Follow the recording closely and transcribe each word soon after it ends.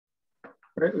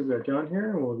All right, we've got John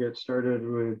here, and we'll get started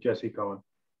with Jesse Cohen.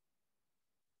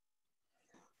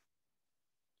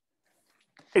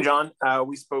 Hey, John.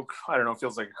 We spoke, I don't know, it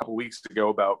feels like a couple weeks ago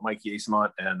about Mikey Esamont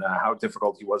and how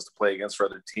difficult he was to play against for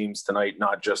other teams tonight,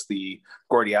 not just the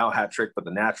Gordie Howe hat trick, but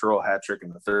the natural hat trick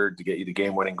in the third to get you the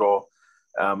game-winning goal.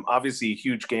 Obviously, a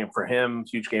huge game for him,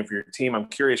 huge game for your team. I'm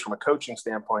curious from a coaching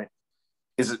standpoint,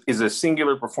 is a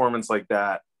singular performance like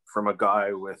that from a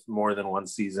guy with more than one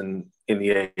season in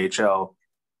the AHL,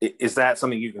 is that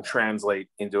something you can translate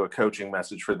into a coaching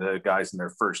message for the guys in their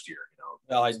first year?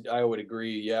 I would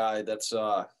agree. Yeah, that's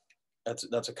a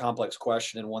complex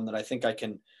question, and one that I think I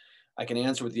can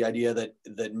answer with the idea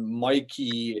that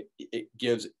Mikey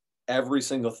gives every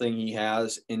single thing he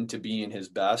has into being his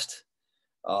best,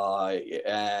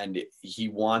 and he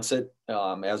wants it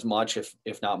as much,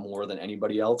 if not more, than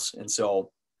anybody else. And so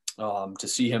to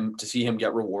see him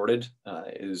get rewarded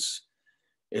is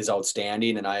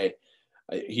outstanding. And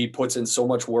he puts in so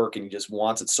much work, and he just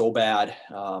wants it so bad.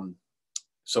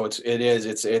 So it's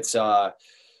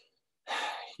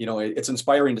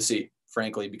inspiring to see,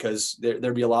 frankly, because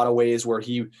there'd be a lot of ways where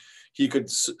he could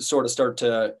sort of start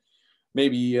to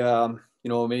maybe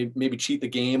cheat the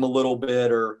game a little bit,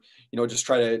 or just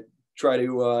try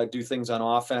to do things on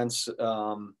offense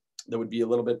that would be a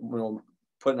little bit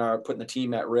putting the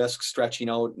team at risk, stretching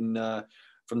out and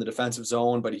from the defensive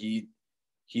zone. But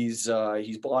he's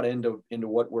bought into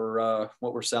what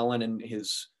we're selling, and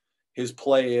his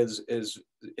play is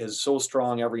so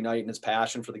strong every night, and his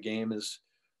passion for the game is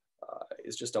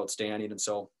just outstanding. And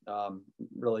so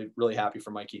really, really happy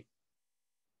for Mikey.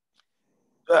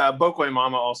 Bokwe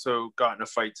Mama also got in a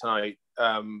fight tonight.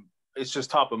 It's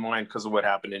just top of mind because of what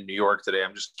happened in New York today.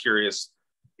 I'm just curious,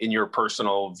 in your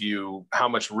personal view, how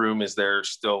much room is there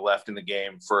still left in the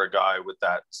game for a guy with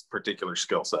that particular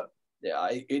skill set? Yeah,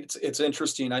 it's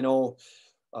interesting. I know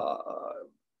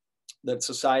that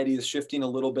society is shifting a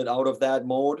little bit out of that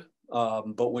mode.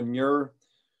 But when you're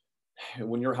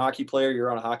a hockey player,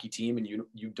 you're on a hockey team, and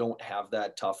you don't have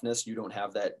that toughness, you don't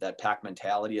have that pack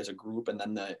mentality as a group, and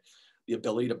then the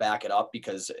ability to back it up,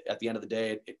 because at the end of the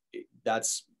day, it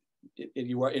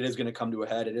is going to come to a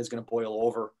head. It is going to boil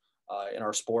over in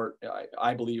our sport.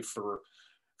 I believe for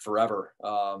forever,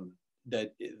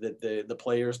 that the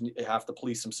players have to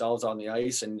police themselves on the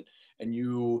ice, and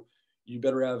you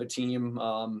better have a team.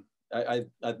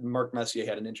 Mark Messier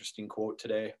had an interesting quote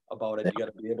today about it. You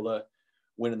got to be able to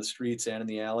win in the streets and in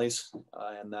the alleys,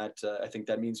 and that I think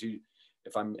that means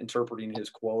if I'm interpreting his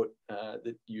quote,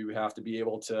 that you have to be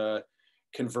able to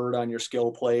convert on your skill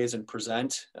plays and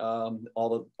present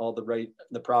all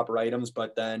the proper items.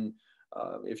 But then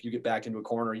if you get backed into a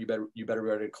corner, you better be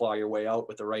ready to claw your way out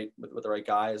with the right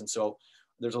guys. And so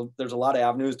there's a lot of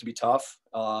avenues to be tough,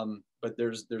 but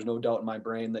there's no doubt in my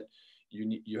brain that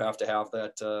you have to have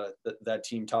that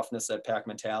team toughness, that pack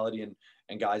mentality,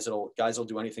 and guys will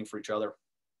do anything for each other.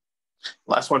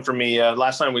 Last one for me.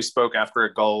 Last time we spoke after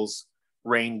a Gulls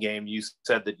rain game, you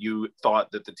said that you thought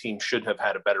that the team should have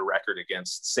had a better record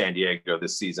against San Diego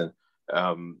this season.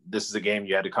 This is a game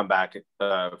you had to come back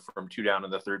from 2 down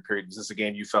in the third period. Is this a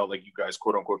game you felt like you guys,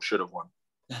 quote unquote, should have won?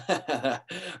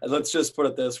 Let's just put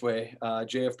it this way.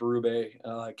 JF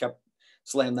Berube kept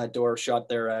slammed that door shut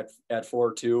there at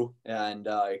 4-2, and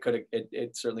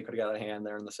it certainly could have got out of hand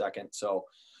there in the second. So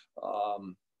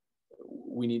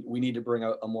we need to bring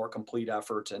a more complete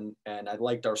effort, and I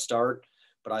liked our start,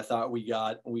 but I thought we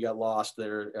got lost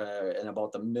there in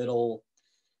about the middle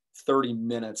 30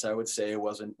 minutes. I would say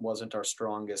wasn't our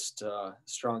strongest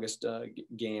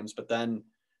games, but then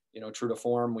true to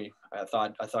form, I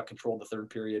thought controlled the third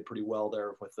period pretty well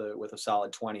there with a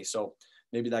solid 20. So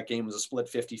maybe that game was a split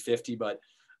 50-50, but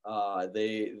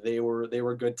they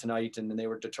were good tonight, and they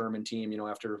were a determined team,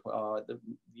 after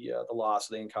the loss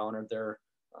they encountered there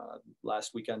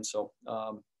last weekend. So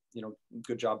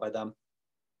good job by them.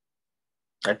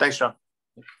 All right, thanks, John.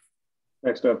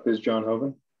 Next up is John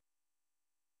Hoven.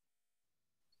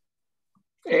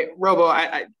 Hey, Robo,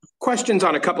 I questions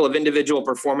on a couple of individual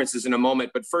performances in a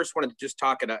moment, but first wanted to just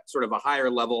talk at a sort of a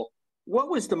higher level. What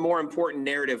was the more important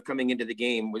narrative coming into the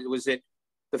game? Was it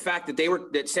the fact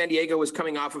that San Diego was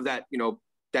coming off of that,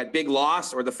 that big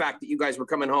loss, or the fact that you guys were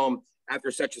coming home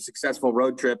after such a successful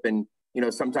road trip, and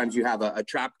sometimes you have a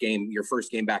trap game, your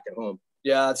first game back at home?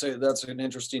 Yeah, that's an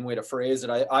interesting way to phrase it.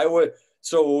 I would.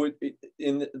 So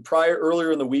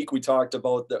earlier in the week, we talked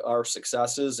about our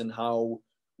successes and how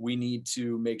we need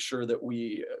to make sure that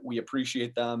we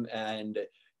appreciate them and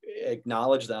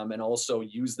acknowledge them, and also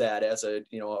use that as a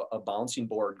bouncing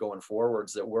board going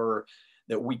forwards, that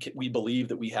we believe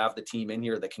that we have the team in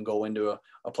here that can go into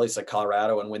a place like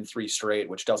Colorado and win 3 straight,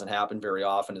 which doesn't happen very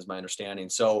often, is my understanding.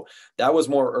 So that was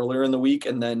more earlier in the week.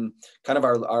 And then kind of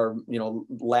our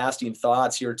lasting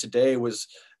thoughts here today was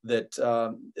that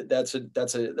that's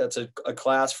a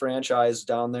class franchise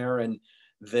down there, and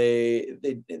they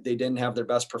didn't have their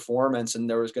best performance, and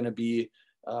there was going to be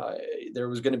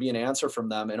an answer from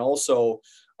them. And also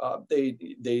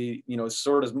they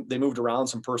moved around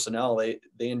some personnel. They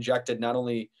injected not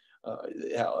only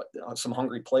some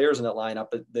hungry players in that lineup,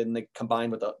 but then they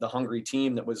combined with the hungry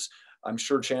team that was, I'm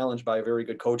sure, challenged by a very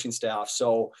good coaching staff.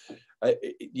 So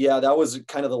that was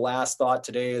kind of the last thought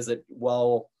today, is that,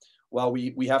 while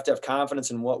we have to have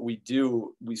confidence in what we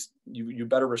do, you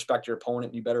better respect your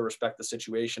opponent, you better respect the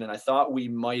situation. And I thought we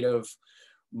might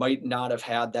not have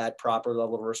had that proper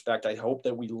level of respect. I hope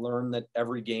that we learn that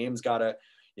every game's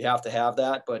you have to have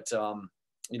that. But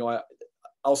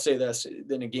I'll say this: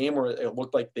 in a game where it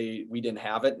looked like we didn't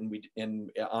have it,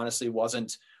 and it honestly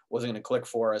wasn't going to click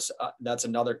for us, that's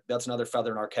another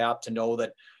feather in our cap, to know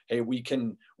that, hey, we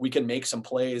can make some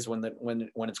plays when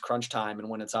it's crunch time and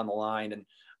when it's on the line. And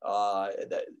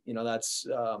that's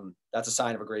a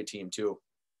sign of a great team too.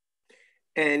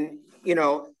 And you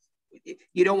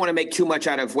don't want to make too much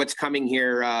out of what's coming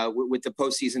here with the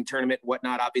postseason tournament and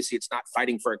whatnot. Obviously, it's not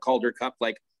fighting for a Calder Cup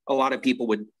like a lot of people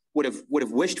would have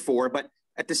wished for. But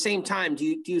at the same time,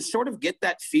 do you sort of get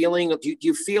that feeling? Do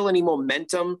you feel any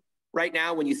momentum right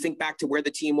now when you think back to where the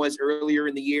team was earlier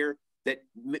in the year, that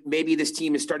maybe this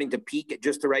team is starting to peak at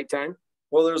just the right time?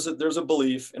 Well, there's a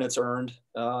belief, and it's earned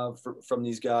from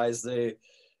these guys. They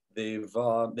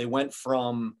went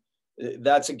from,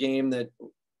 that's a game that,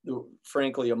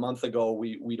 frankly, a month ago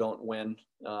we don't win,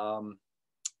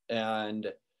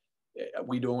 and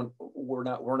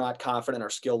we're not confident in our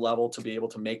skill level to be able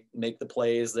to make the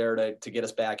plays there to get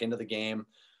us back into the game.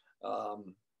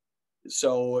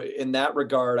 So in that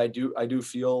regard, I do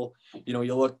feel,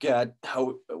 you look at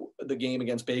how the game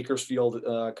against Bakersfield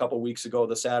a couple of weeks ago,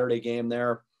 the Saturday game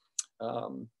there,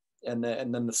 and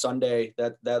then the Sunday,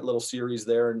 that little series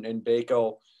there in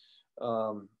Baco,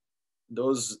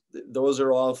 those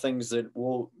are all things that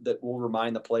we'll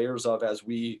remind the players of as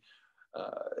we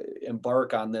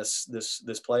embark on this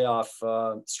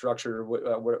playoff structure,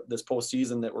 this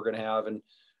postseason that we're going to have. And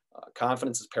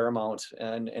confidence is paramount,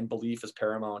 and belief is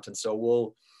paramount. And so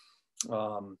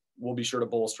we'll be sure to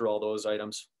bolster all those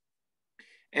items.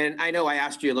 And I know I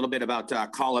asked you a little bit about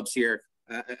call-ups here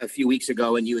a few weeks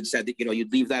ago, and you had said that,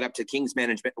 you'd leave that up to Kings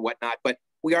management and whatnot, but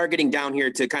we are getting down here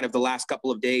to kind of the last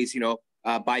couple of days.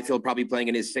 Byfield probably playing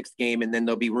in his 6th game, and then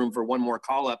there'll be room for one more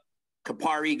call-up.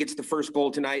 Kapari gets the first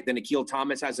goal tonight. Then Akil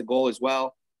Thomas has a goal as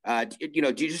well. Do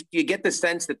you get the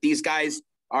sense that these guys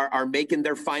are making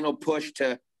their final push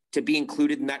to be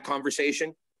included in that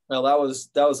conversation? Well, that was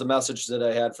the message that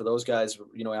I had for those guys,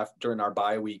 during our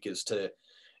bye week, is to,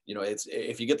 it's,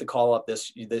 if you get the call up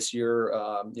this year,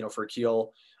 for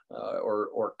Akil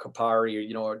or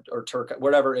Kapari, or Turk,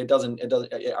 whatever,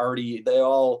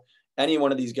 any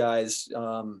one of these guys,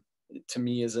 to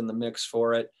me, is in the mix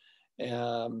for it.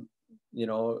 You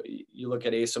look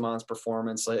at Asamon's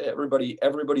performance, like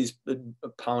everybody's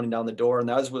pounding down the door. And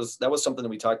that was something that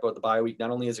we talked about the bye week,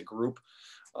 not only as a group,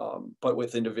 but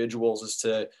with individuals,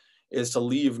 is to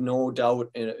leave no doubt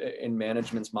in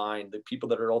management's mind, the people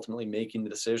that are ultimately making the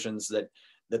decisions, that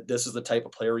this is the type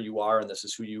of player you are, and this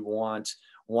is who you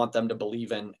want them to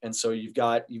believe in. And so you've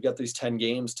got these 10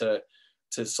 games to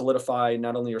solidify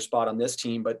not only your spot on this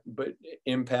team, but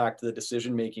impact the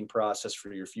decision-making process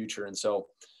for your future. And so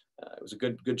it was a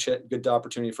good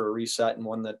opportunity for a reset, and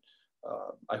one that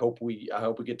I hope we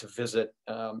get to visit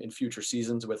in future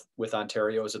seasons with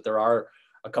Ontario, is that there are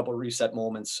a couple of reset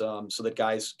moments, so that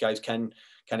guys can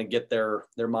kind of get their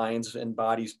minds and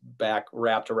bodies back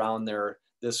wrapped around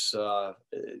this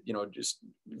just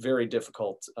very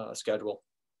difficult schedule.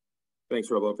 Thanks,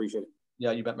 Robo. Appreciate it.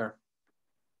 Yeah, you bet, Mayor.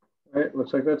 All right,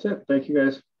 looks like that's it. Thank you,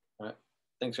 guys. All right.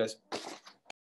 Thanks, guys.